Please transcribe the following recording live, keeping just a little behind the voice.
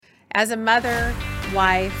As a mother,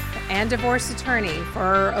 wife, and divorce attorney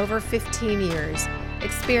for over 15 years,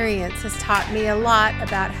 experience has taught me a lot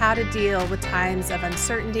about how to deal with times of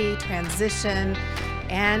uncertainty, transition,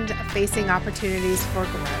 and facing opportunities for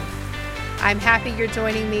growth. I'm happy you're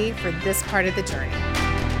joining me for this part of the journey.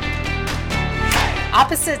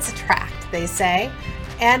 Opposites attract, they say,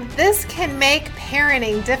 and this can make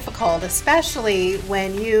parenting difficult, especially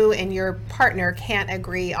when you and your partner can't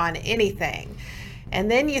agree on anything. And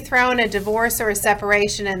then you throw in a divorce or a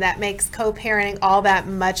separation, and that makes co-parenting all that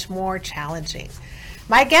much more challenging.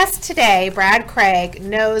 My guest today, Brad Craig,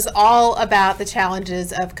 knows all about the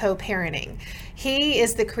challenges of co-parenting. He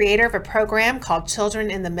is the creator of a program called Children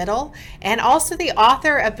in the Middle and also the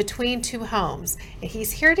author of Between Two Homes. And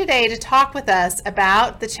he's here today to talk with us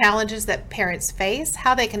about the challenges that parents face,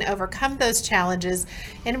 how they can overcome those challenges,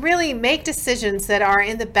 and really make decisions that are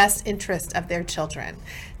in the best interest of their children.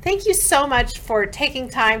 Thank you so much for taking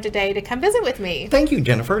time today to come visit with me. Thank you,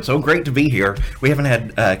 Jennifer. It's so great to be here. We haven't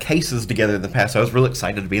had cases together in the past, so I was really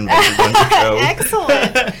excited to be invited on the show.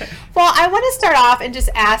 Excellent. Well, I want to start off and just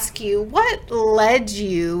ask you, what led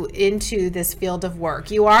you into this field of work?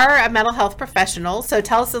 You are a mental health professional, so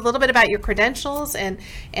tell us a little bit about your credentials and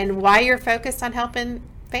why you're focused on helping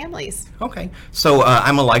families. Okay. So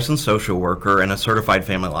I'm a licensed social worker and a certified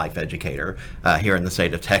family life educator here in the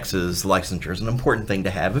state of Texas. Licensure is an important thing to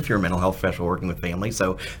have if you're a mental health professional working with families.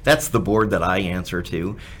 So that's the board that I answer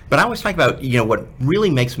to. But I always talk about, what really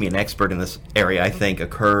makes me an expert in this area, I think,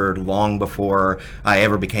 occurred long before I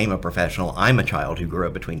ever became a professional. I'm a child who grew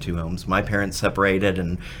up between two homes. My parents separated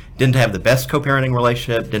and didn't have the best co-parenting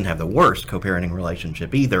relationship, didn't have the worst co-parenting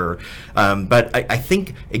relationship either. But I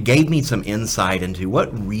think it gave me some insight into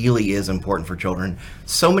what really is important for children.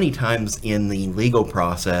 So many times in the legal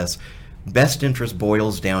process, best interest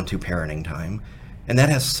boils down to parenting time. And that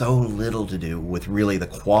has so little to do with really the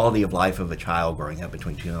quality of life of a child growing up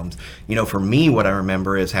between two homes. For me, what I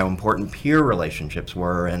remember is how important peer relationships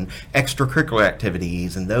were and extracurricular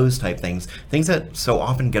activities and those type things that so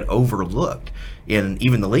often get overlooked in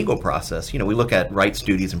even the legal process. We look at rights,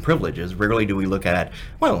 duties, and privileges. Rarely do we look at,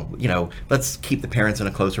 let's keep the parents in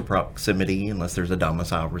a closer proximity unless there's a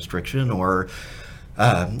domicile restriction, or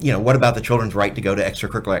what about the children's right to go to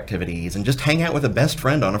extracurricular activities and just hang out with a best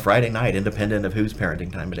friend on a Friday night, independent of whose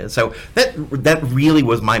parenting time it is? So that really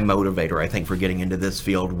was my motivator, I think, for getting into this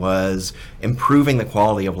field, was improving the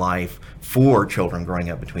quality of life for children growing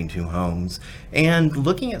up between two homes and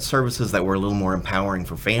looking at services that were a little more empowering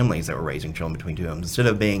for families that were raising children between two homes. Instead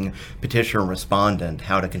of being petitioner and respondent,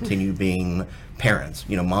 how to continue being parents,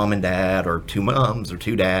 mom and dad, or two moms or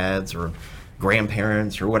two dads, or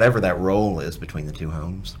grandparents, or whatever that role is between the two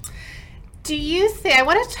homes. Do you think, I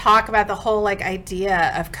want to talk about the whole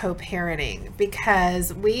idea of co-parenting,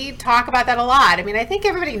 because we talk about that a lot. I think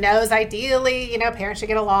everybody knows ideally, parents should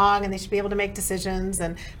get along and they should be able to make decisions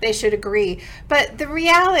and they should agree. But the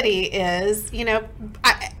reality is,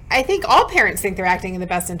 I think all parents think they're acting in the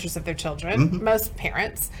best interest of their children, mm-hmm. Most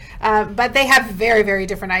parents, but they have very, very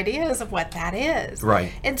different ideas of what that is.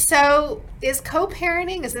 Right. And so is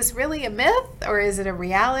co-parenting, is this really a myth or is it a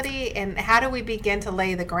reality? And how do we begin to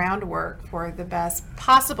lay the groundwork for the best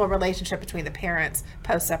possible relationship between the parents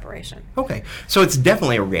post-separation? Okay, so it's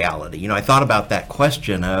definitely a reality. I thought about that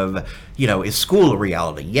question of, is school a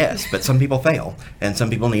reality? Yes, but some people fail and some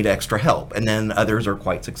people need extra help, and then others are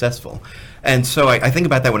quite successful. And so I think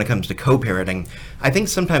about that when it comes to co-parenting. I think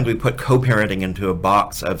sometimes we put co-parenting into a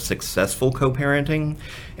box of successful co-parenting.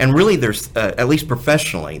 And really there's, at least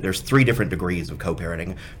professionally, there's three different degrees of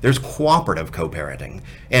co-parenting. There's cooperative co-parenting,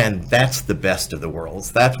 and that's the best of the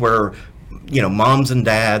worlds. That's where moms and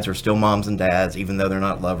dads are still moms and dads, even though they're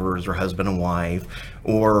not lovers or husband and wife,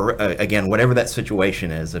 or again, whatever that situation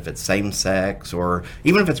is, if it's same sex, or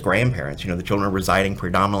even if it's grandparents, the children are residing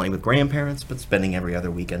predominantly with grandparents, but spending every other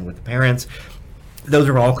weekend with the parents. Those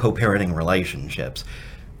are all co-parenting relationships.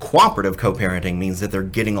 Cooperative co-parenting means that they're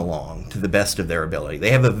getting along to the best of their ability.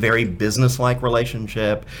 They have a very business-like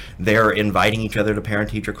relationship. They're inviting each other to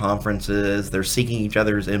parent-teacher conferences. They're seeking each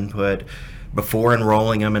other's input before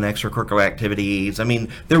enrolling them in extracurricular activities.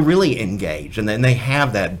 They're really engaged, and then they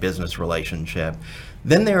have that business relationship.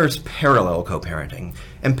 Then there's parallel co-parenting.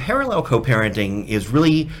 And parallel co-parenting is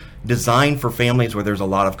really designed for families where there's a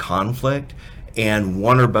lot of conflict. and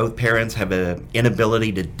one or both parents have an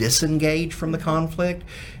inability to disengage from the conflict.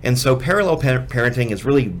 And so parallel parenting is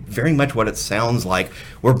really very much what it sounds like.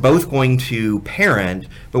 We're both going to parent,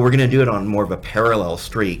 but we're going to do it on more of a parallel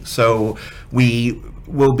streak. So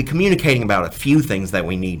we'll be communicating about a few things that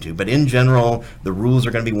we need to, but in general, the rules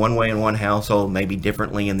are going to be one way in one household, maybe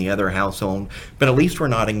differently in the other household, but at least we're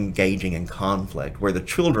not engaging in conflict where the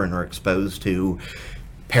children are exposed to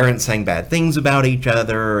parents saying bad things about each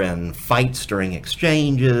other and fights during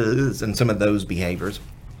exchanges and some of those behaviors.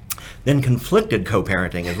 Then conflicted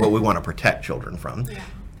co-parenting is what we want to protect children from. Yeah.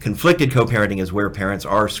 Conflicted co-parenting is where parents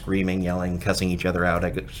are screaming, yelling, cussing each other out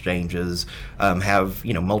at exchanges, have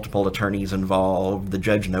multiple attorneys involved. The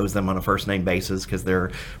judge knows them on a first name basis because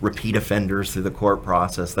they're repeat offenders through the court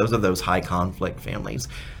process. Those are those high conflict families.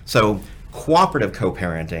 So cooperative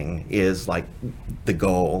co-parenting is like the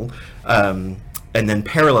goal. And then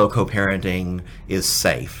parallel co-parenting is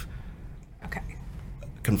safe. Okay.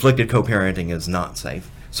 Conflicted co-parenting is not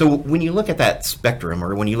safe. So when you look at that spectrum,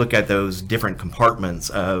 or when you look at those different compartments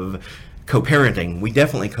of co-parenting, we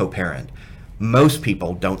definitely co-parent. Most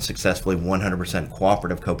people don't successfully 100%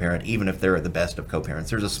 cooperative co-parent, even if they're the best of co-parents.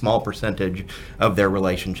 There's a small percentage of their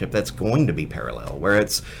relationship that's going to be parallel, where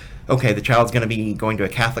it's, okay, the child's going to be going to a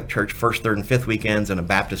Catholic church first, third, and fifth weekends, and a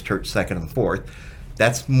Baptist church second and fourth.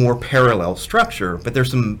 That's more parallel structure, but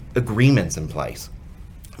there's some agreements in place.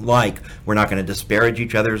 Like, we're not going to disparage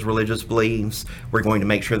each other's religious beliefs. We're going to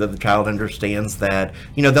make sure that the child understands that,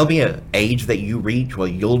 there'll be an age that you reach where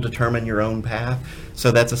you'll determine your own path. So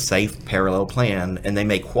that's a safe parallel plan, and they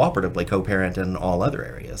may cooperatively co-parent in all other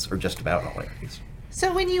areas, or just about all areas.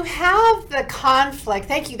 So when you have the conflict,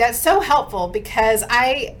 thank you, that's so helpful, because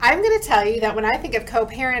I'm going to tell you that when I think of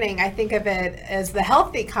co-parenting, I think of it as the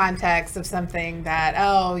healthy context of something that,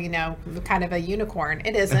 kind of a unicorn.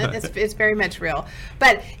 It isn't. It's very much real.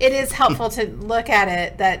 But it is helpful to look at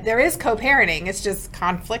it that there is co-parenting. It's just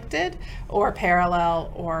conflicted or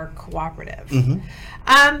parallel or cooperative.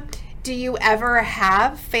 Mm-hmm. Do you ever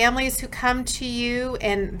have families who come to you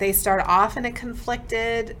and they start off in a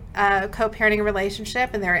conflicted co-parenting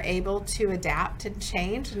relationship and they're able to adapt and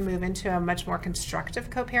change and move into a much more constructive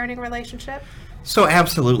co-parenting relationship? So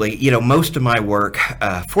absolutely. Most of my work,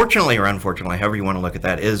 fortunately or unfortunately, however you want to look at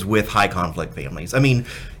that, is with high conflict families. I mean,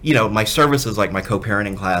 my services like my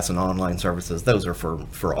co-parenting class and online services, those are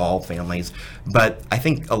for all families. But I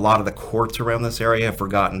think a lot of the courts around this area have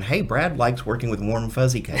forgotten, hey, Brad likes working with warm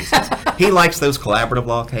fuzzy cases. He likes those collaborative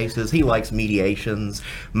law cases. He likes mediations.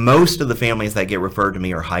 Most of the families that get referred to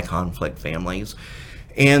me are high conflict families.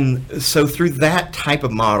 And so through that type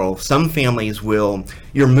of model, some families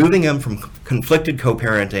you're moving them from conflicted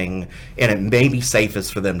co-parenting, and it may be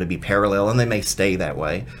safest for them to be parallel, and they may stay that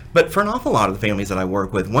way. But for an awful lot of the families that I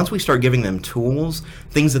work with, once we start giving them tools,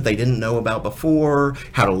 things that they didn't know about before,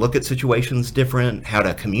 how to look at situations different, how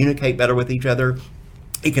to communicate better with each other,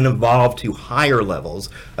 it can evolve to higher levels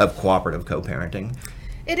of cooperative co-parenting.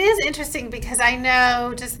 It is interesting because I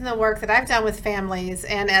know just in the work that I've done with families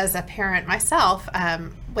and as a parent myself,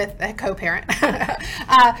 with a co-parent,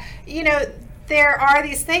 there are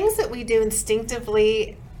these things that we do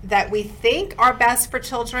instinctively that we think are best for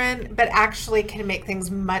children, but actually can make things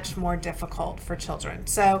much more difficult for children.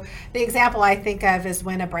 So the example I think of is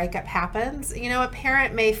when a breakup happens, a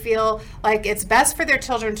parent may feel like it's best for their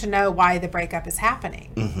children to know why the breakup is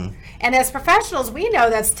happening. Mm-hmm. And as professionals, we know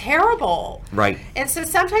that's terrible. Right. And so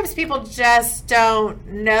sometimes people just don't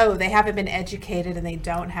know. They haven't been educated and they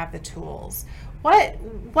don't have the tools.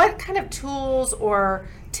 What kind of tools or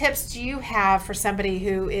tips do you have for somebody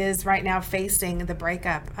who is right now facing the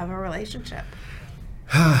breakup of a relationship?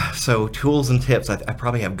 So tools and tips, I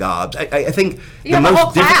probably have gobs. I think you the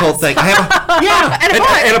most difficult thing, I have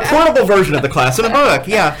and a portable version of the class and a book.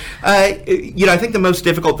 Yeah, I think the most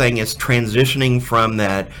difficult thing is transitioning from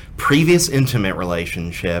that previous intimate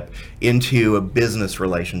relationship into a business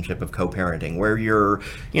relationship of co-parenting, where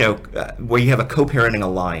where you have a co-parenting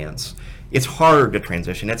alliance. It's hard to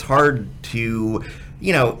transition. It's hard to,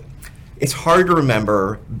 it's hard to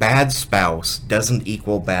remember bad spouse doesn't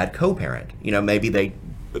equal bad co-parent. Maybe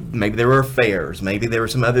there were affairs, maybe there were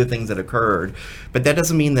some other things that occurred, but that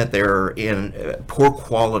doesn't mean that they're in a poor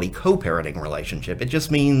quality co-parenting relationship. It just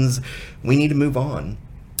means we need to move on.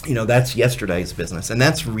 That's yesterday's business. And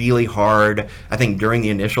that's really hard, I think, during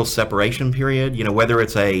the initial separation period, whether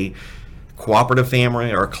it's a cooperative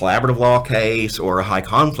family or a collaborative law case or a high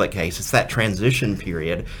conflict case. It's that transition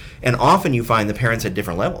period. And often you find the parents at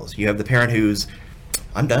different levels. You have the parent who's,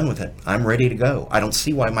 I'm done with it. I'm ready to go. I don't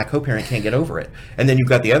see why my co-parent can't get over it. And then you've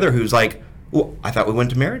got the other who's like, Well, I thought we went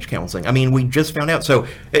to marriage counseling. I mean, we just found out. So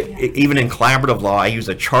even in collaborative law, I use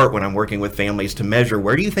a chart when I'm working with families to measure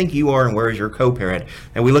where do you think you are and where is your co-parent.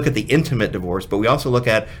 And we look at the intimate divorce, but we also look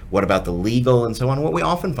at what about the legal and so on. What we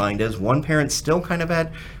often find is one parent's still kind of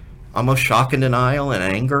at almost shock and denial and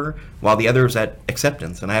anger, while the other is at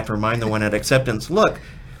acceptance. And I have to remind the one at acceptance, look,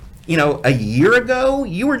 a year ago,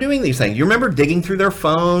 you were doing these things. You remember digging through their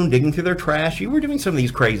phone, digging through their trash. You were doing some of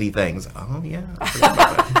these crazy things. Oh, yeah. I forgot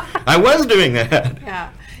about that. I was doing that.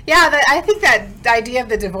 Yeah. Yeah, I think that idea of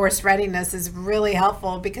the divorce readiness is really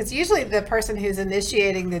helpful, because usually the person who's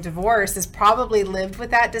initiating the divorce has probably lived with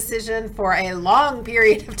that decision for a long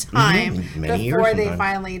period of time before they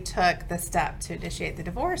finally took the step to initiate the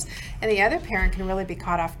divorce. And the other parent can really be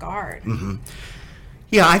caught off guard. Mm-hmm.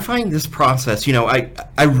 Yeah, I find this process,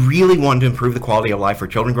 I really wanted to improve the quality of life for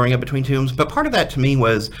children growing up between two homes, but part of that to me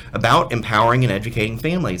was about empowering and educating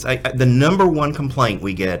families. The number one complaint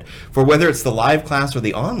we get for whether it's the live class or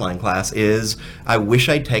the online class is, I wish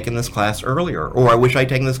I'd taken this class earlier, or I wish I'd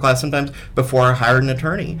taken this class sometimes before I hired an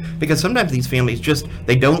attorney. Because sometimes these families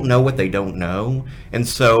they don't know what they don't know. And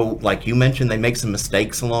so, like you mentioned, they make some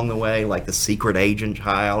mistakes along the way, like the secret agent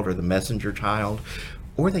child or the messenger child,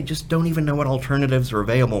 or they just don't even know what alternatives are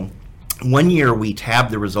available. One year we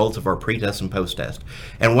tabbed the results of our pre-test and post-test.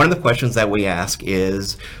 And one of the questions that we ask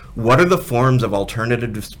is, what are the forms of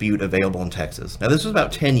alternative dispute available in Texas? Now, this was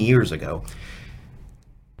about 10 years ago.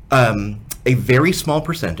 A very small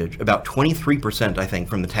percentage, about 23%, I think,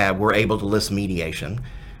 from the tab were able to list mediation.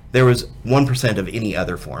 There was 1% of any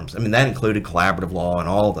other forms. I mean, that included collaborative law and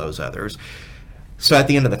all those others. So at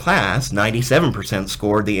the end of the class, 97%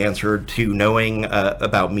 scored the answer to knowing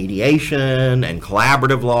about mediation and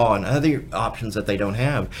collaborative law and other options that they don't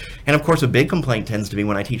have. And of course, a big complaint tends to be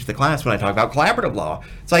when I teach the class, when I talk about collaborative law.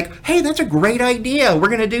 It's like, hey, that's a great idea. We're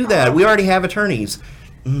going to do that. We already have attorneys.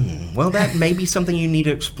 Well, that may be something you need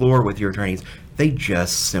to explore with your attorneys. They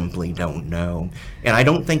just simply don't know. And I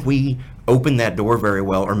don't think we open that door very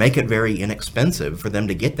well or make it very inexpensive for them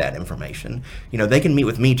to get that information. They can meet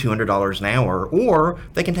with me $200 an hour, or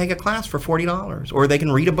they can take a class for $40, or they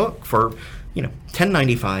can read a book for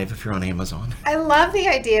 $10.95 if you're on Amazon. I love the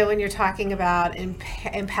idea when you're talking about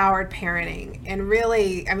empowered parenting and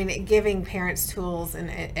really, giving parents tools and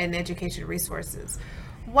education resources.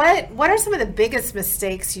 What are some of the biggest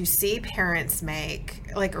mistakes you see parents make,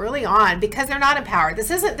 like early on, because they're not empowered? This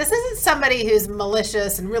isn't somebody who's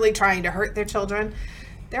malicious and really trying to hurt their children.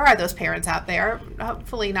 There are those parents out there,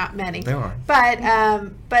 hopefully not many. There are.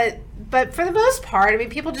 But for the most part,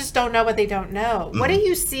 people just don't know what they don't know. Mm-hmm. What do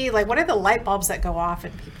you see? Like, what are the light bulbs that go off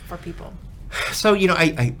for people? So,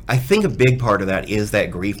 I think a big part of that is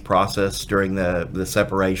that grief process during the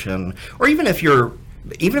separation, or even if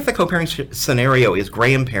the co-parenting scenario is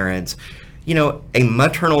grandparents, a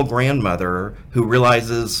maternal grandmother who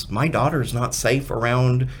realizes my daughter's not safe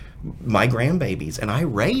around my grandbabies and I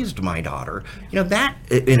raised my daughter, that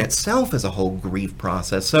in itself is a whole grief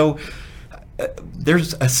process. So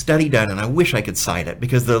there's a study done, and I wish I could cite it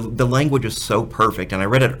because the language is so perfect, and I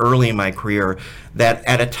read it early in my career, that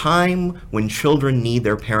at a time when children need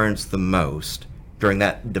their parents the most during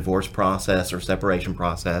that divorce process or separation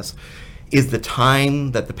process, is the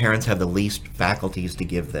time that the parents have the least faculties to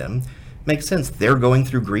give them. Makes sense. They're going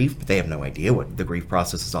through grief, but they have no idea what the grief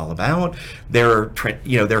process is all about. They're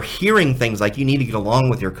hearing things like, you need to get along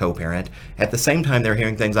with your co-parent. At the same time, they're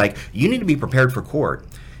hearing things like, you need to be prepared for court.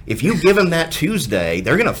 If you give them that Tuesday,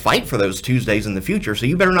 they're going to fight for those Tuesdays in the future, so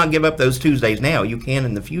you better not give up those Tuesdays now. You can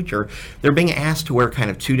in the future. They're being asked to wear kind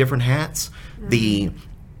of two different hats. Mm-hmm.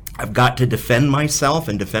 I've got to defend myself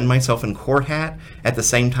in court hat at the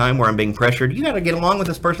same time where I'm being pressured. You got to get along with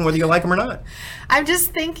this person whether you like them or not. I'm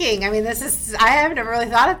just thinking, I haven't really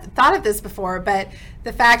thought of this before, but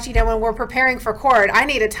the fact, when we're preparing for court, I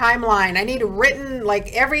need a timeline. I need a written,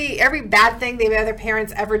 like every bad thing the other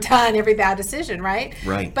parents ever done, every bad decision, right?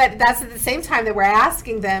 Right. But that's at the same time that we're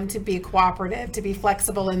asking them to be cooperative, to be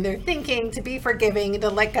flexible in their thinking, to be forgiving, and to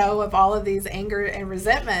let go of all of these anger and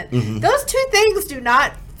resentment. Mm-hmm. Those two things do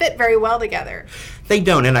not fit very well together. They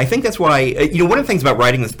don't, and I think that's why, one of the things about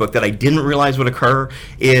writing this book that I didn't realize would occur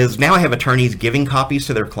is now I have attorneys giving copies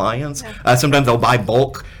to their clients. Yeah. Sometimes they'll buy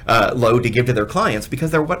bulk load to give to their clients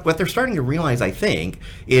because what they're starting to realize, I think,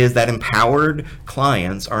 is that empowered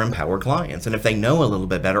clients are empowered clients. And if they know a little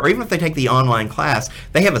bit better, or even if they take the online class,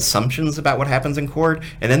 they have assumptions about what happens in court,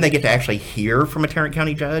 and then they get to actually hear from a Tarrant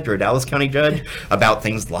County judge or a Dallas County judge about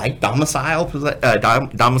things like domicile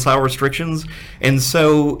restrictions. And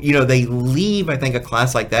so, they leave, I think, a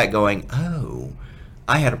class like that going, oh,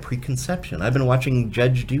 I had a preconception. I've been watching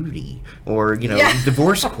Judge Judy or, Yeah.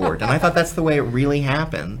 divorce court, and I thought that's the way it really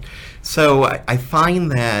happened. So I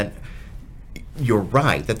find that you're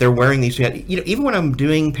right, that they're wearing these, even when I'm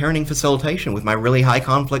doing parenting facilitation with my really high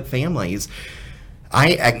conflict families,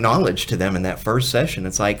 I acknowledge to them in that first session,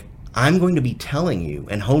 it's like, I'm going to be telling you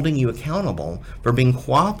and holding you accountable for being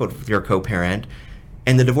cooperative with your co-parent,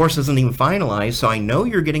 and the divorce isn't even finalized, so I know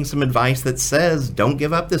you're getting some advice that says, don't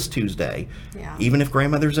give up this Tuesday, even if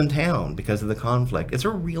grandmother's in town because of the conflict. It's a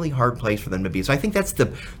really hard place for them to be. So I think that's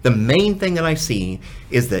the main thing that I see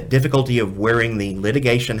is that difficulty of wearing the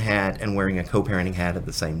litigation hat and wearing a co-parenting hat at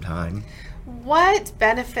the same time. What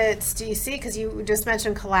benefits do you see? Because you just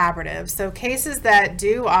mentioned collaborative. So cases that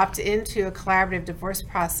do opt into a collaborative divorce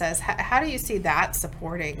process, how do you see that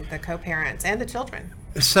supporting the co-parents and the children?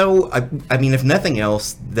 So, I mean, if nothing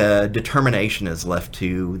else, the determination is left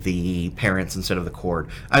to the parents instead of the court.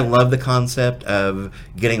 I love the concept of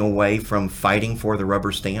getting away from fighting for the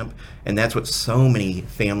rubber stamp, and that's what so many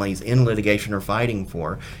families in litigation are fighting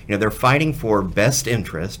for. They're fighting for best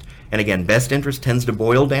interest, and again, best interest tends to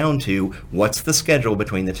boil down to what's the schedule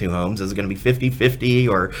between the two homes? Is it going to be 50-50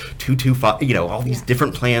 or 2-2-5? All these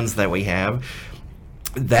different plans that we have.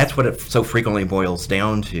 That's what it so frequently boils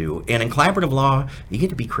down to. And in collaborative law, you get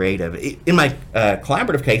to be creative. In my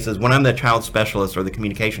collaborative cases, when I'm the child specialist or the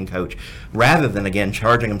communication coach, rather than, again,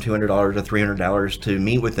 charging them $200 or $300 to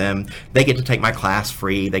meet with them, they get to take my class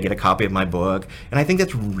free. They get a copy of my book. And I think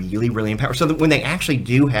that's really, really empowering. So that when they actually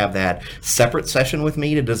do have that separate session with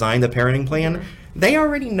me to design the parenting plan, they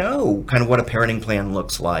already know kind of what a parenting plan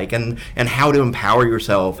looks like and how to empower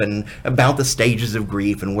yourself and about the stages of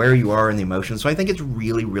grief and where you are in the emotions. So I think it's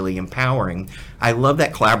really, really empowering. I love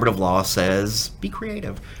that collaborative law says, be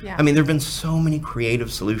creative. Yeah. I mean, there have been so many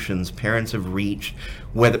creative solutions parents have reached,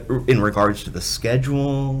 whether in regards to the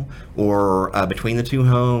schedule or between the two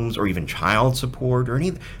homes or even child support or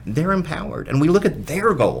anything. They're empowered. And we look at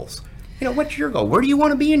their goals. What's your goal? Where do you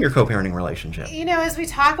want to be in your co-parenting relationship? As we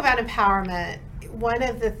talk about empowerment, one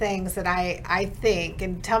of the things that I think,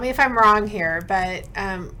 and tell me if I'm wrong here, but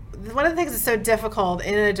one of the things that's so difficult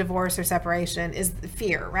in a divorce or separation is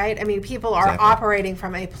fear, right? I mean, people are operating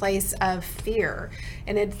from a place of fear,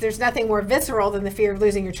 and there's nothing more visceral than the fear of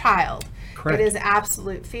losing your child. Correct. It is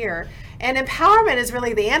absolute fear. And empowerment is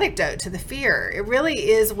really the antidote to the fear. It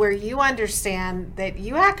really is where you understand that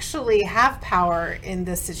you actually have power in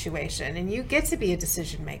this situation and you get to be a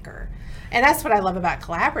decision maker. And that's what I love about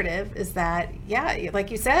collaborative is that,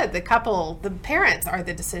 like you said, the parents are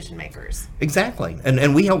the decision makers. Exactly.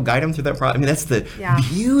 And we help guide them through that process. I mean, that's the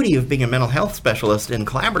beauty of being a mental health specialist in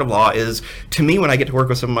collaborative law is, to me, when I get to work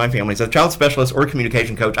with some of my families, as a child specialist or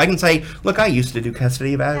communication coach, I can say, look, I used to do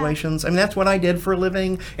custody evaluations. I mean, that's what I did for a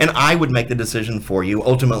living. And I would make the decision for you.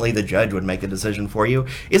 Ultimately, the judge would make the decision for you.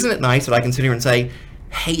 Isn't it nice that I can sit here and say,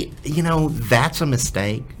 hey, that's a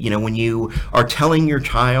mistake. When you are telling your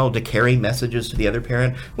child to carry messages to the other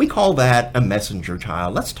parent, we call that a messenger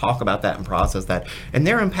child. Let's talk about that and process that. And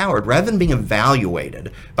they're empowered. Rather than being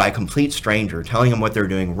evaluated by a complete stranger telling them what they're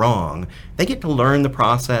doing wrong, they get to learn the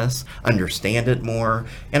process, understand it more.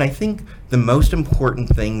 And I think the most important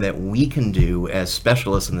thing that we can do as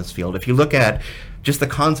specialists in this field, if you look at just the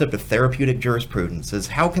concept of therapeutic jurisprudence, is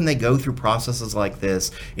how can they go through processes like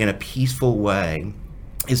this in a peaceful way,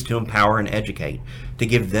 is to empower and educate, to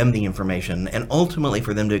give them the information, and ultimately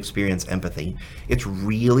for them to experience empathy. It's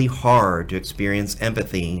really hard to experience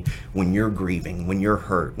empathy when you're grieving, when you're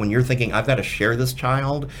hurt, when you're thinking, I've got to share this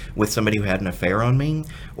child with somebody who had an affair on me,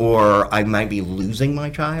 or I might be losing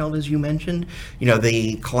my child, as you mentioned.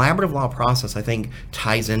 The collaborative law process, I think,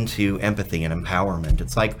 ties into empathy and empowerment.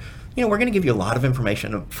 It's like, we're going to give you a lot of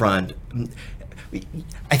information up front.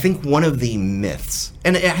 I think one of the myths,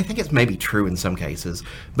 and I think it's maybe true in some cases,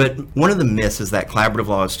 but one of the myths is that collaborative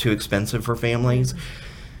law is too expensive for families.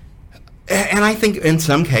 And I think in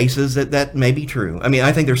some cases that may be true. I mean,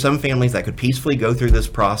 I think there's some families that could peacefully go through this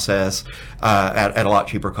process at a lot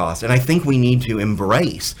cheaper cost. And I think we need to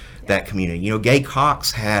embrace that community. Gay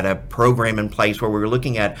Cox had a program in place where we were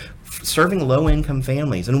looking at serving low-income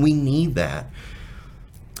families, and we need that.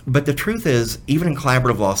 But the truth is, even in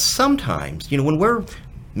collaborative law, sometimes, when we're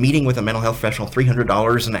meeting with a mental health professional,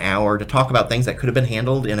 $300 an hour to talk about things that could have been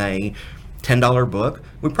handled in a $10 book,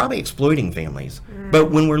 we're probably exploiting families. But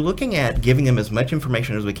when we're looking at giving them as much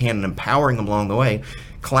information as we can and empowering them along the way,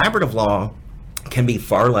 collaborative law can be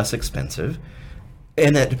far less expensive.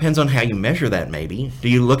 And that depends on how you measure that, maybe. Do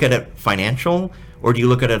you look at it financial or do you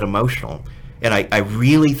look at it emotional? And I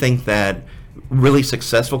really think that really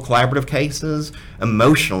successful collaborative cases,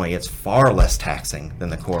 emotionally, it's far less taxing than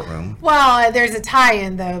the courtroom. Well, there's a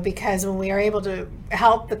tie-in, though, because when we are able to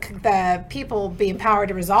help the people be empowered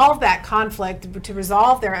to resolve that conflict, to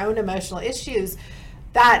resolve their own emotional issues,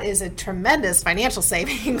 that is a tremendous financial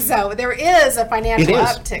savings. So there is a financial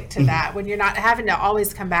uptick to that when you're not having to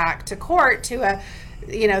always come back to court to a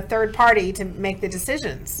third party to make the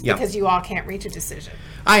decisions because you all can't reach a decision.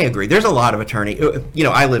 I agree. There's a lot of attorney.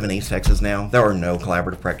 I live in East Texas now. There are no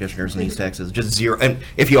collaborative practitioners in East Texas, just zero. And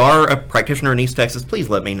if you are a practitioner in East Texas, please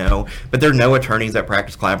let me know. But there are no attorneys that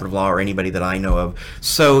practice collaborative law or anybody that I know of.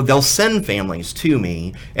 So they'll send families to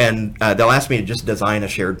me, and they'll ask me to just design a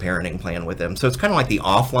shared parenting plan with them. So it's kind of like the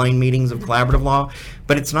offline meetings of collaborative law,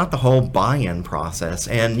 but it's not the whole buy-in process.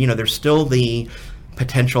 And, there's still the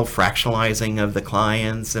potential fractionalizing of the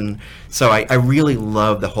clients, and so I really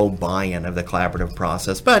love the whole buy-in of the collaborative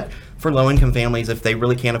process. But for low-income families, if they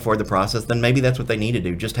really can't afford the process, then maybe that's what they need to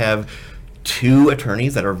do. Just have two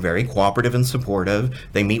attorneys that are very cooperative and supportive.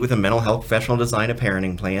 They meet with a mental health professional to design a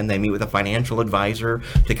parenting plan. They meet with a financial advisor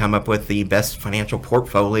to come up with the best financial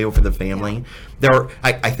portfolio for the family.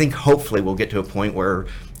 I think hopefully we'll get to a point where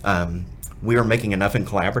we are making enough in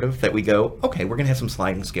collaborative that we go, okay, we're going to have some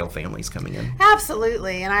sliding scale families coming in.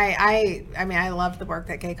 Absolutely. And I love the work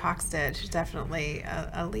that Gay Cox did. She's definitely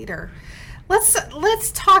a leader.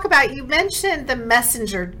 Let's talk about, you mentioned the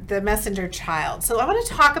messenger child. So I want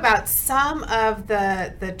to talk about some of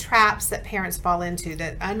the traps that parents fall into,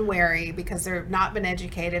 that unwary because they've not been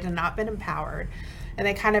educated and not been empowered, and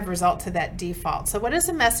they kind of result to that default. So what is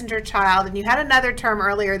a messenger child? And you had another term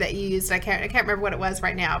earlier that you used. I can't remember what it was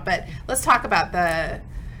right now, but let's talk about the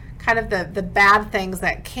bad things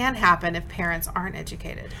that can happen if parents aren't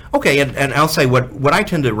educated. Okay, and I'll say what I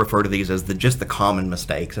tend to refer to these as just the common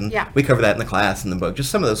mistakes, and we cover that in the class in the book. Just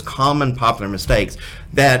some of those common popular mistakes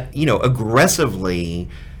that aggressively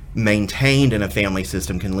maintained in a family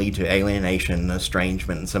system can lead to alienation,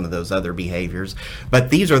 estrangement, and some of those other behaviors. But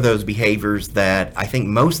these are those behaviors that I think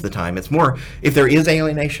most of the time it's more, if there is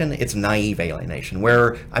alienation, it's naive alienation,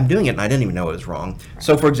 where I'm doing it and I didn't even know it was wrong.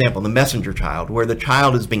 So for example, the messenger child, where the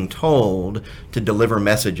child is being told to deliver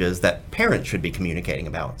messages that parents should be communicating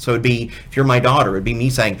about. So it'd be, if you're my daughter, it'd be me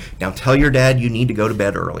saying, now tell your dad you need to go to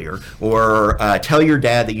bed earlier, or tell your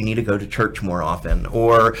dad that you need to go to church more often,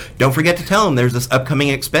 or don't forget to tell him there's this upcoming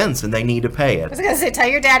expense and they need to pay it. I was going to say, tell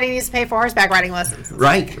your dad he needs to pay for horseback riding lessons.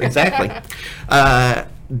 Right, exactly.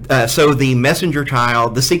 So the messenger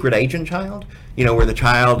child, the secret agent child, where the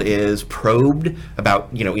child is probed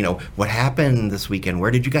about, what happened this weekend? Where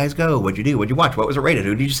did you guys go? What'd you do? What'd you watch? What was it rated?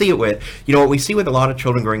 Who did you see it with? What we see with a lot of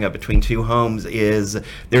children growing up between two homes is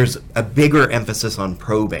there's a bigger emphasis on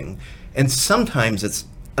probing. And sometimes it's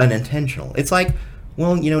unintentional. It's like,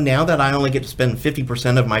 well, now that I only get to spend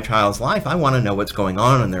 50% of my child's life, I want to know what's going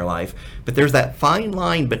on in their life. But there's that fine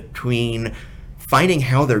line between finding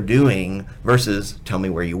how they're doing versus tell me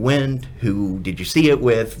where you went, who did you see it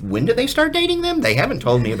with, when did they start dating them? They haven't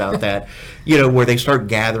told me about that. Where they start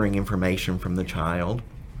gathering information from the child.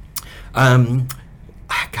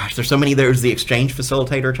 There's so many. There's the exchange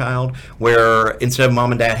facilitator child, where instead of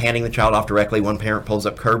mom and dad handing the child off directly, one parent pulls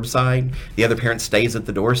up curbside, the other parent stays at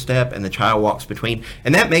the doorstep, and the child walks between.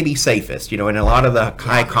 And that may be safest. In a lot of the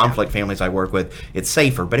high conflict families I work with, it's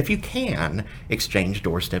safer. But if you can exchange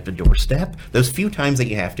doorstep to doorstep, those few times that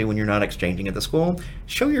you have to when you're not exchanging at the school,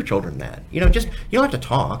 show your children that. You don't have to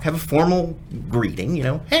talk. Have a formal greeting.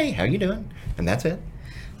 Hey, how you doing? And that's it.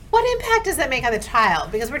 What impact does that make on the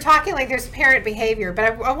child? Because we're talking like there's parent behavior, but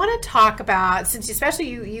I want to talk about, since especially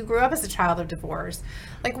you grew up as a child of divorce,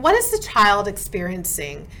 like what is the child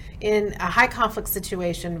experiencing in a high conflict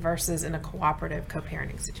situation versus in a cooperative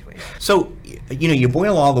co-parenting situation? So, you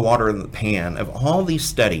boil all the water in the pan of all these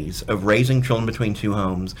studies of raising children between two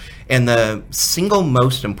homes, and the single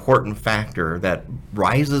most important factor that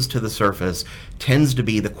rises to the surface tends to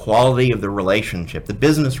be the quality of the relationship, the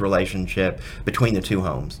business relationship between the two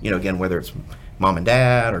homes. Again, whether it's mom and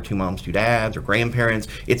dad, or two moms, two dads, or grandparents,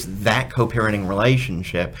 it's that co-parenting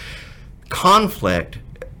relationship. Conflict,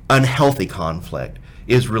 unhealthy conflict,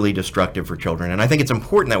 is really destructive for children. And I think it's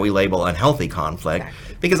important that we label unhealthy conflict,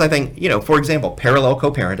 because I think, for example, parallel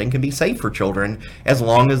co-parenting can be safe for children as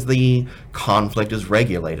long as the conflict is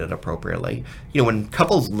regulated appropriately. When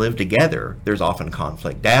couples live together, there's often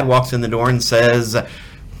conflict. Dad walks in the door and says,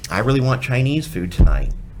 I really want Chinese food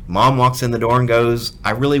tonight. Mom walks in the door and goes,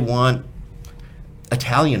 I really want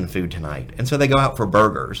Italian food tonight. And so they go out for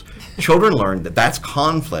burgers. Children learn that that's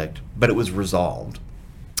conflict, but it was resolved.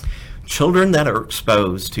 Children that are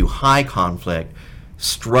exposed to high conflict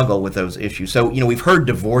struggle with those issues. So, we've heard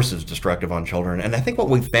divorce is destructive on children, and I think what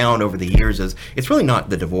we've found over the years is it's really not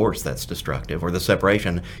the divorce that's destructive or the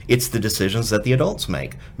separation, it's the decisions that the adults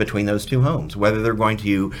make between those two homes, whether they're going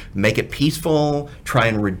to make it peaceful, try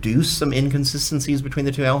and reduce some inconsistencies between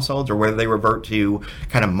the two households, or whether they revert to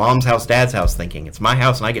kind of mom's house, dad's house thinking, it's my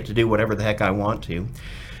house and I get to do whatever the heck I want to.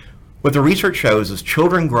 What the research shows is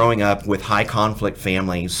children growing up with high conflict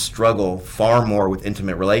families struggle far more with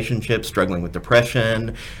intimate relationships, struggling with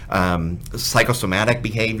depression, psychosomatic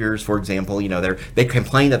behaviors. For example, they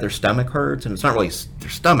complain that their stomach hurts, and it's not really their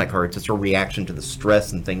stomach hurts, it's a reaction to the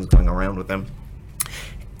stress and things going around with them.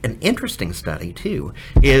 An interesting study, too,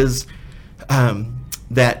 is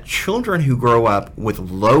that children who grow up with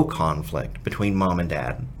low conflict between mom and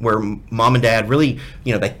dad, where mom and dad really,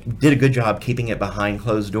 they did a good job keeping it behind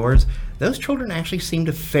closed doors, those children actually seem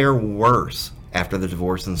to fare worse after the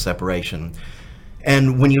divorce and separation.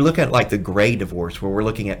 And when you look at like the gray divorce, where we're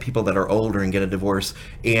looking at people that are older and get a divorce,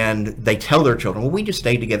 and they tell their children, well, we just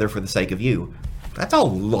stayed together for the sake of you. That's a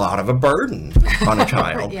lot of a burden on a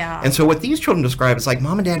child. Yeah. And so what these children describe, it's like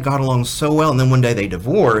mom and dad got along so well, and then one day they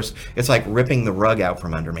divorce. It's like ripping the rug out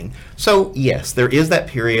from under me. So yes, there is that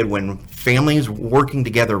period when families working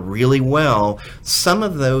together really well, some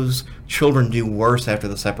of those children do worse after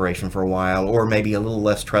the separation for a while, or maybe a little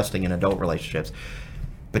less trusting in adult relationships.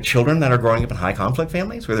 But children that are growing up in high conflict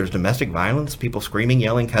families where there's domestic violence, people screaming,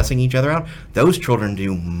 yelling, cussing each other out, those children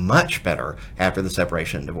do much better after the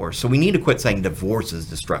separation and divorce. So we need to quit saying divorce is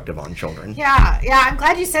destructive on children. Yeah, I'm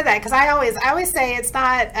glad you said that, because I always say it's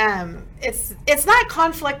not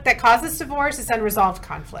conflict that causes divorce, it's unresolved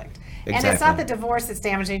conflict. Exactly. And it's not the divorce that's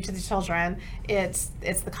damaging to the children, it's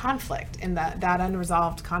the conflict in that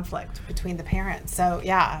unresolved conflict between the parents. So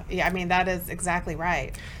yeah, I mean, that is exactly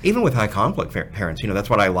right. Even with high conflict parents, that's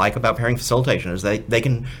what I like about parenting facilitation, is they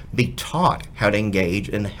can be taught how to engage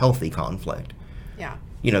in healthy conflict. Yeah.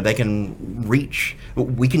 They can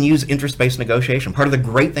we can use interest-based negotiation. Part of the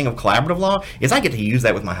great thing of collaborative law is I get to use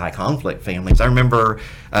that with my high conflict families. I remember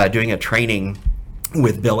doing a training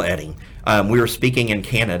with Bill Eddy. We were speaking in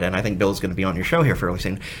Canada, and I think Bill's going to be on your show here fairly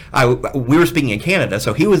soon. We were speaking in Canada,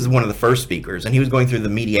 so he was one of the first speakers, and he was going through the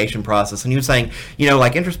mediation process, and he was saying,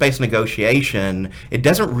 like interest-based negotiation, it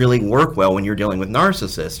doesn't really work well when you're dealing with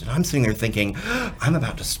narcissists. And I'm sitting there thinking, I'm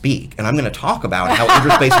about to speak, and I'm going to talk about how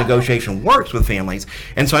interest-based negotiation works with families.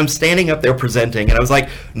 And so I'm standing up there presenting, and I was like,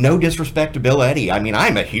 no disrespect to Bill Eddy. I mean,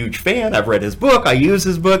 I'm a huge fan. I've read his book. I use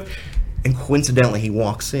his book. And coincidentally, he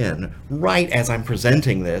walks in right as I'm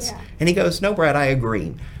presenting this, and he goes, no, Brad, I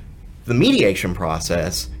agree. The mediation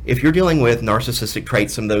process, if you're dealing with narcissistic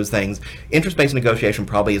traits, some of those things, interest-based negotiation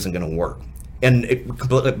probably isn't going to work.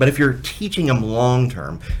 But if you're teaching them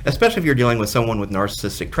long-term, especially if you're dealing with someone with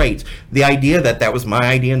narcissistic traits, the idea that was my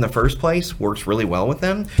idea in the first place works really well with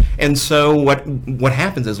them. And so what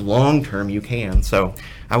happens is long-term you can. So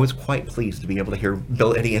I was quite pleased to be able to hear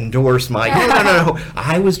Bill Eddy endorse my, no.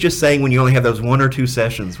 I was just saying when you only have those 1 or 2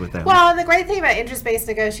 sessions with them. Well, the great thing about interest-based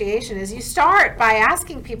negotiation is you start by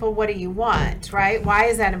asking people, what do you want, right? Why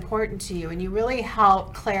is that important to you? And you really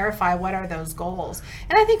help clarify what are those goals.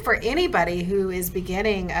 And I think for anybody who is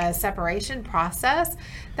beginning a separation process,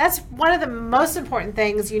 that's one of the most important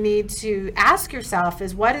things you need to ask yourself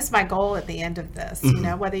is, what is my goal at the end of this?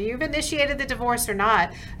 Mm-hmm. Whether you've initiated the divorce or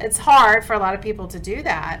not, it's hard for a lot of people to do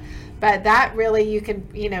that. But that really, you can,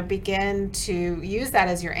 begin to use that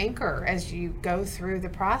as your anchor as you go through the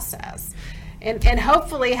process. And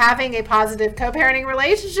hopefully having a positive co-parenting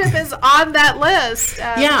relationship is on that list.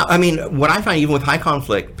 Yeah, I mean, what I find even with high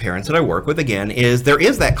conflict parents that I work with, again, is there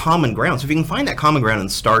is that common ground. So if you can find that common ground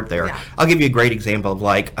and start there, I'll give you a great example of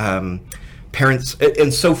like parents,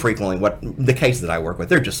 and so frequently what the case that I work with,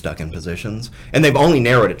 they're just stuck in positions, and they've only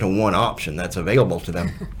narrowed it to one option that's available to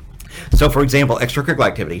them. So, for example, extracurricular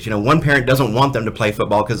activities. One parent doesn't want them to play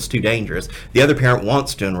football because it's too dangerous. The other parent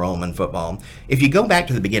wants to enroll them in football. If you go back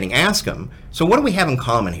to the beginning, ask them, so what do we have in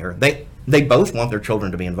common here? They both want their children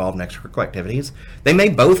to be involved in extracurricular activities. They may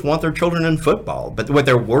both want their children in football, but what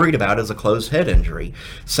they're worried about is a closed head injury.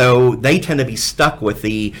 So they tend to be stuck with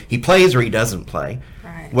he plays or he doesn't play.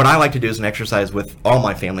 What I like to do is an exercise with all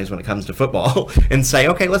my families when it comes to football and say,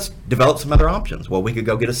 okay, let's develop some other options. Well, we could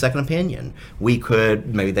go get a second opinion.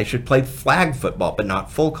 Maybe they should play flag football, but not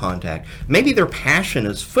full contact. Maybe their passion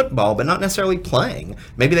is football, but not necessarily playing.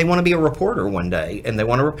 Maybe they want to be a reporter one day and they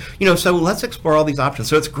want to, so let's explore all these options.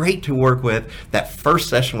 So it's great to work with that first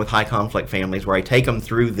session with high conflict families where I take them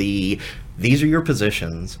through these are your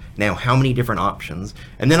positions. Now, how many different options?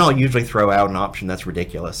 And then I'll usually throw out an option that's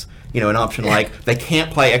ridiculous. An option like they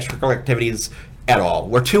can't play extracurricular activities at all.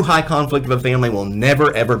 We're too high conflict of a family. We'll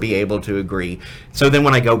never, ever be able to agree. So then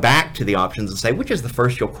when I go back to the options and say, which is the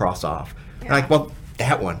first you'll cross off? Yeah. Like, well,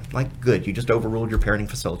 that one. Like, good. You just overruled your parenting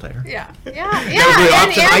facilitator. Yeah. That was the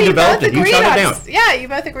option I developed it. You shut it down. Yeah, you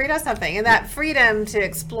both agreed on something. And that freedom to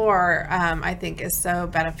explore, I think, is so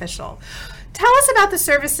beneficial. Tell us about the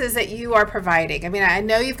services that you are providing. I mean, I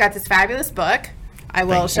know you've got this fabulous book. I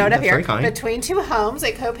will show it up here. Between Two Homes,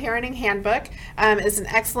 a co-parenting handbook, is an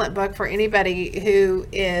excellent book for anybody who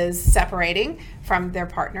is separating from their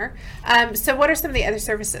partner. So what are some of the other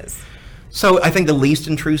services? So I think the least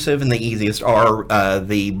intrusive and the easiest are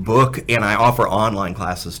the book, and I offer online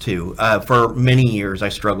classes too. For many years, I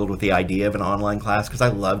struggled with the idea of an online class because I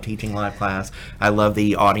love teaching live class. I love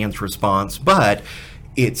the audience response, but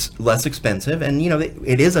it's less expensive, and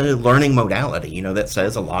it is a learning modality. That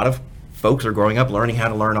says a lot of folks are growing up learning how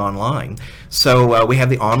to learn online. So we have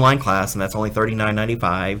the online class, and that's only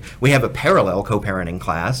 $39.95. We have a parallel co-parenting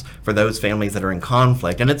class for those families that are in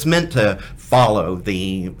conflict, and it's meant to follow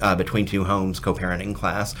the Between Two Homes co-parenting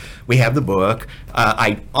class. We have the book.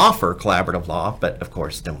 I offer collaborative law, but of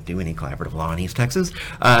course don't do any collaborative law in East Texas.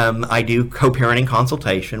 I do co-parenting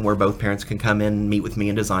consultation where both parents can come in, meet with me,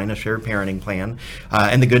 and design a shared parenting plan.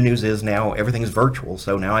 And the good news is now everything's virtual,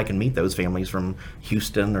 so now I can meet those families from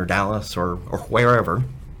Houston or Dallas or wherever.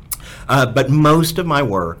 But most of my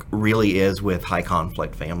work really is with high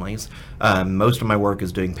conflict families. Most of my work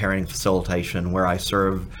is doing parenting facilitation where I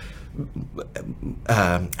serve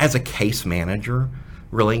as a case manager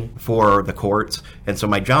really for the courts. And so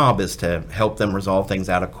my job is to help them resolve things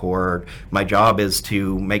out of court. My job is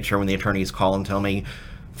to make sure when the attorneys call and tell me,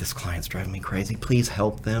 this client's driving me crazy, please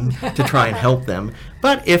help them, to try and help them.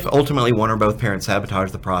 But if ultimately one or both parents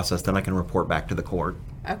sabotage the process, then I can report back to the court.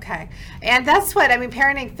 Okay. And that's what,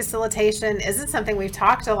 parenting facilitation isn't something we've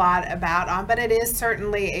talked a lot about, but it is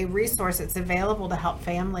certainly a resource that's available to help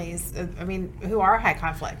families, who are high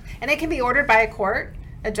conflict. And it can be ordered by a court.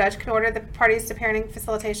 A judge can order the parties to parenting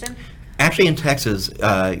facilitation. Actually, in Texas,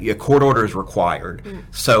 a court order is required.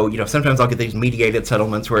 So, sometimes I'll get these mediated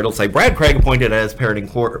settlements where it'll say, Brad Craig appointed as parenting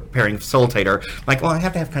facilitator. Like, well, I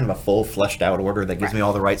have to have kind of a full, fleshed out order that gives me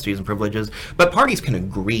all the rights, duties, and privileges. But parties can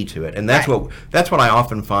agree to it. And that's what I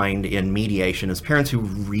often find in mediation is parents who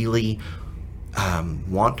really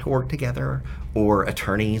want to work together, or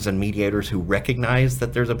attorneys and mediators who recognize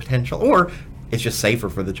that there's a potential, or it's just safer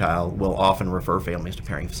for the child, will often refer families to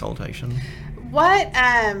parenting facilitation. What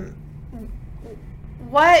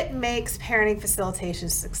makes parenting facilitation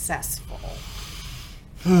successful?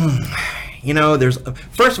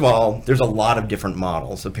 First of all, there's a lot of different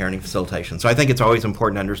models of parenting facilitation. So I think it's always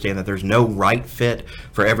important to understand that there's no right fit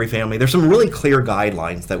for every family. There's some really clear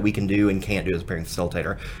guidelines that we can do and can't do as a parenting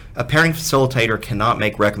facilitator. A parenting facilitator cannot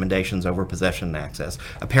make recommendations over possession and access.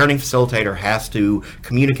 A parenting facilitator has to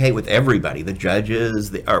communicate with everybody, the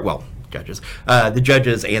judges, the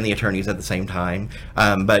judges and the attorneys at the same time,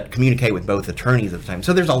 but communicate with both attorneys at the time.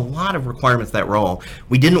 So there's a lot of requirements to that role.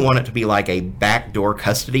 We didn't want it to be like a backdoor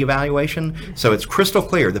custody evaluation, so it's crystal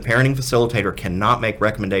clear. The parenting facilitator cannot make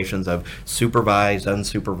recommendations of supervised,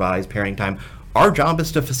 unsupervised parenting time. Our job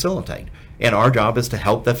is to facilitate, and our job is to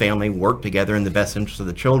help the family work together in the best interest of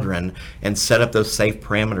the children and set up those safe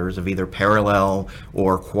parameters of either parallel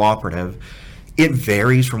or cooperative. It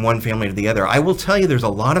varies from one family to the other. I will tell you there's a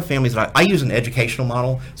lot of families that I use an educational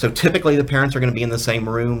model. So typically the parents are going to be in the same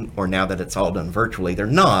room, or now that it's all done virtually, they're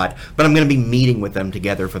not, but I'm going to be meeting with them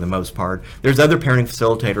together for the most part. There's other parenting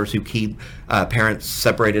facilitators who keep parents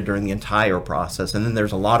separated during the entire process. And then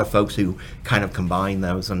there's a lot of folks who kind of combine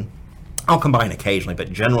those, and I'll combine occasionally,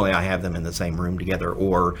 but generally I have them in the same room together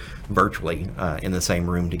or virtually in the same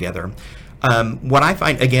room together. What I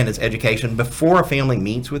find, again, is education. Before a family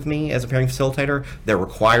meets with me as a parenting facilitator, they're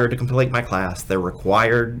required to complete my class. They're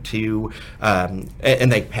required to,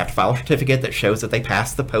 and they have to file a certificate that shows that they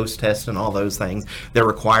passed the post test and all those things. They're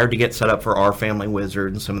required to get set up for Our Family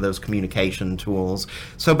Wizard and some of those communication tools.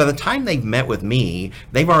 So by the time they've met with me,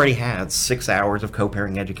 they've already had 6 hours of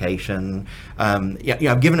co-parenting education.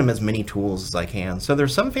 I've given them as many tools as I can. So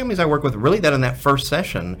there's some families I work with really that in that first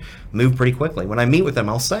session move pretty quickly. When I meet with them,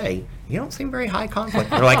 I'll say, you don't seem very high conflict.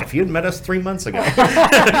 They're like, if you'd met us 3 months ago.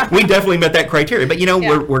 We definitely met that criteria. But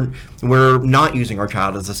we're not using our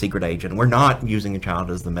child as a secret agent. We're not using a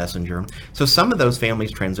child as the messenger. So some of those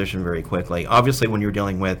families transition very quickly. Obviously, when you're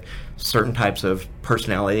dealing with certain types of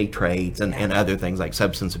personality traits and other things like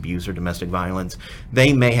substance abuse or domestic violence,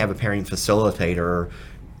 they may have a parenting facilitator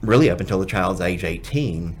really up until the child's age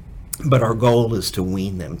 18. But our goal is to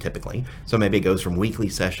wean them typically. So maybe it goes from weekly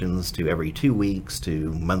sessions to every 2 weeks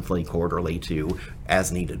to monthly, quarterly to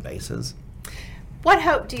as needed basis. what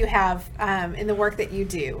hope do you have in the work that you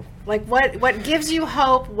do? Like, what gives you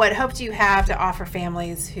hope? What hope do you have to offer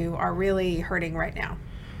families who are really hurting right now?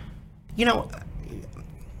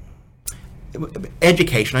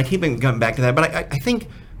 Education, I keep coming back to that, but I think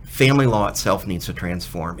family law itself needs to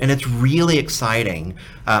transform, and it's really exciting.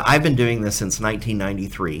 I've been doing this since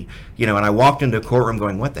 1993, and I walked into a courtroom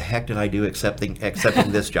going, what the heck did I do accepting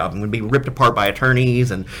this job? I'm going to be ripped apart by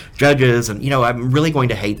attorneys and judges, and I'm really going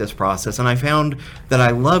to hate this process. And I found that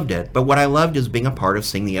I loved it, but what I loved is being a part of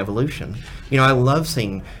seeing the evolution. I love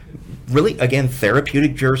seeing, really, again,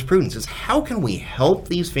 therapeutic jurisprudence is how can we help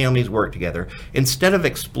these families work together instead of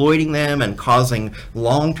exploiting them and causing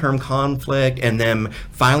long-term conflict and them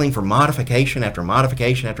filing for modification after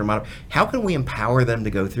modification after modification. How can we empower them to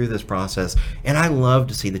go through this process? And I love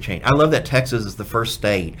to see the change. I love that Texas is the first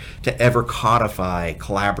state to ever codify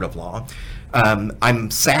collaborative law.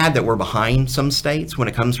 I'm sad that we're behind some states when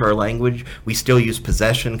it comes to our language. We still use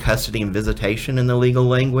possession, custody, and visitation in the legal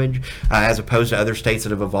language, as opposed to other states that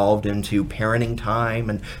have evolved into parenting time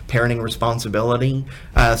and parenting responsibility.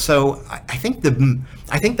 So I think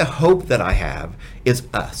the hope that I have is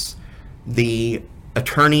us, the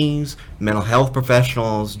attorneys, mental health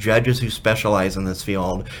professionals, judges who specialize in this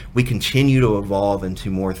field. We continue to evolve into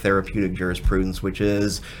more therapeutic jurisprudence, which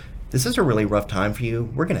is, this is a really rough time for you.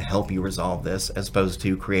 We're going to help you resolve this, as opposed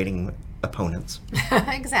to creating opponents.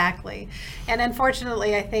 Exactly. And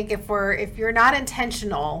unfortunately, I think if you're not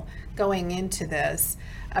intentional going into this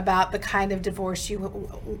about the kind of divorce you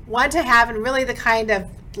want to have, and really the kind of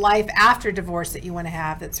life after divorce that you want to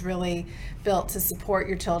have, that's really built to support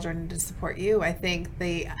your children and to support you, I think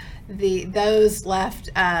those left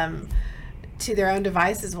to their own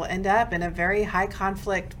devices will end up in a very high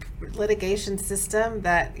conflict litigation system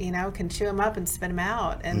that can chew them up and spit them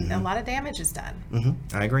out, and a lot of damage is done.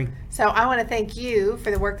 I agree. So I want to thank you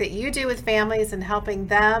for the work that you do with families and helping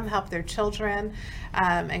them help their children,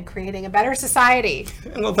 and creating a better society.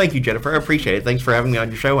 Well, thank you, Jennifer. I appreciate it. Thanks for having me on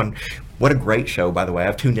your show. And what a great show, by the way.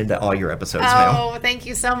 I've tuned into all your episodes now. Oh, thank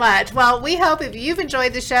you so much. Well, we hope if you've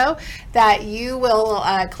enjoyed the show that you will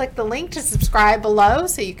click the link to subscribe below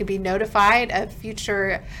so you can be notified of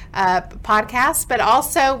future podcasts. But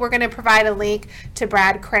also, we're going to provide a link to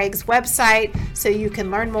Brad Craig's website so you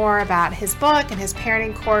can learn more about his book and his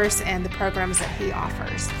parenting course and the programs that he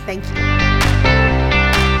offers. Thank you.